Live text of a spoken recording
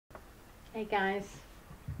Hey guys,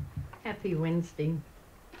 happy Wednesday.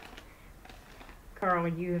 Carl,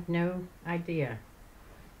 you have no idea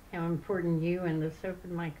how important you and this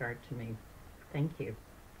open mic are to me. Thank you.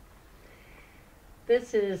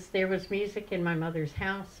 This is There Was Music in My Mother's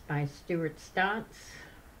House by Stuart Stotts,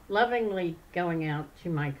 lovingly going out to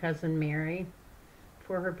my cousin Mary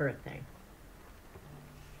for her birthday.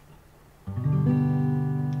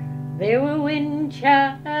 There were wind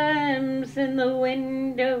chimes in the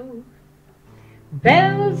window,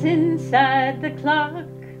 bells inside the clock,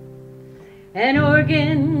 an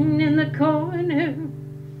organ in the corner,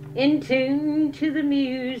 in tune to the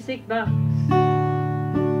music box.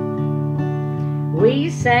 We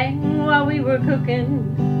sang while we were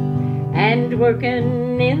cooking and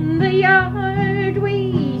working in the yard.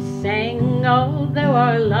 We sang although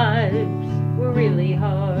our lives were really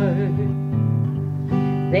hard.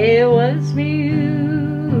 There was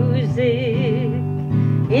music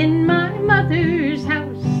in my mother's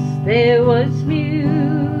house. There was music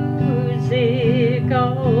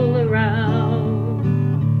all around.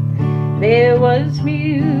 There was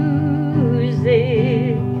music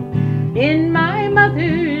in my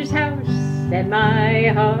mother's house, and my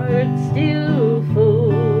heart still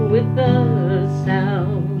full with the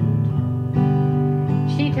sound.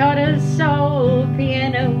 She taught us all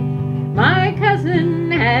piano. My cousin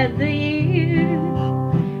had the ear.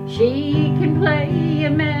 She can play a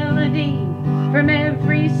melody from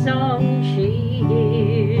every song she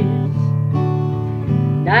hears.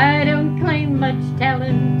 I don't claim much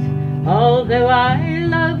talent, although I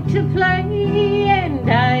love to play, and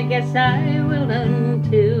I guess I will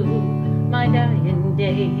until my dying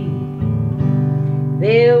day.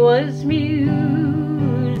 There was music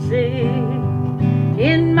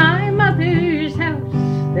in my mother's house.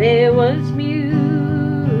 There was music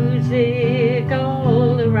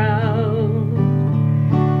all around.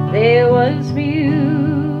 There was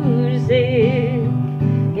music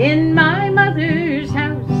in my mother's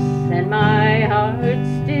house, and my heart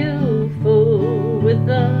still full with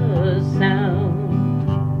the sound.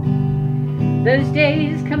 Those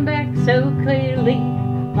days come back so clearly,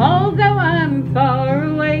 although I'm far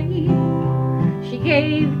away. She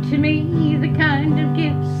gave to me the kind of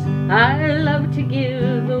gifts I love to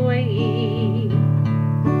give away.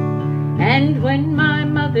 And when my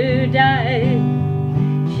mother died,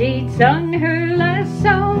 she'd sung her last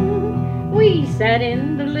song. We sat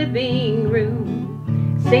in the living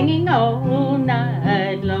room, singing all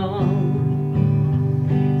night long,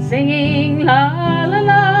 singing la la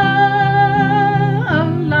la,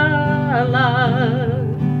 oh la la,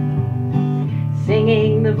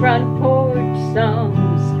 singing the front porch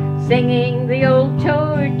songs, singing the old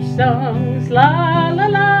church songs, la la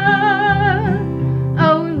la,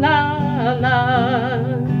 oh la la,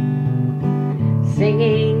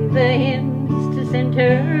 singing the hymns to send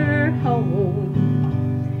her home.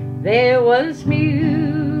 There was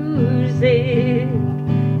music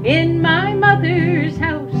in my mother's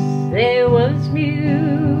house. There was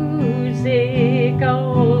music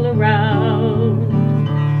all around.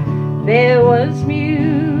 There was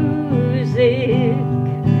music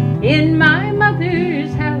in my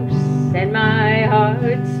mother's house, and my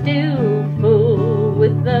heart still full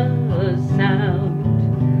with the sound.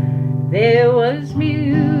 There was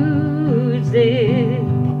music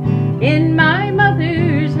in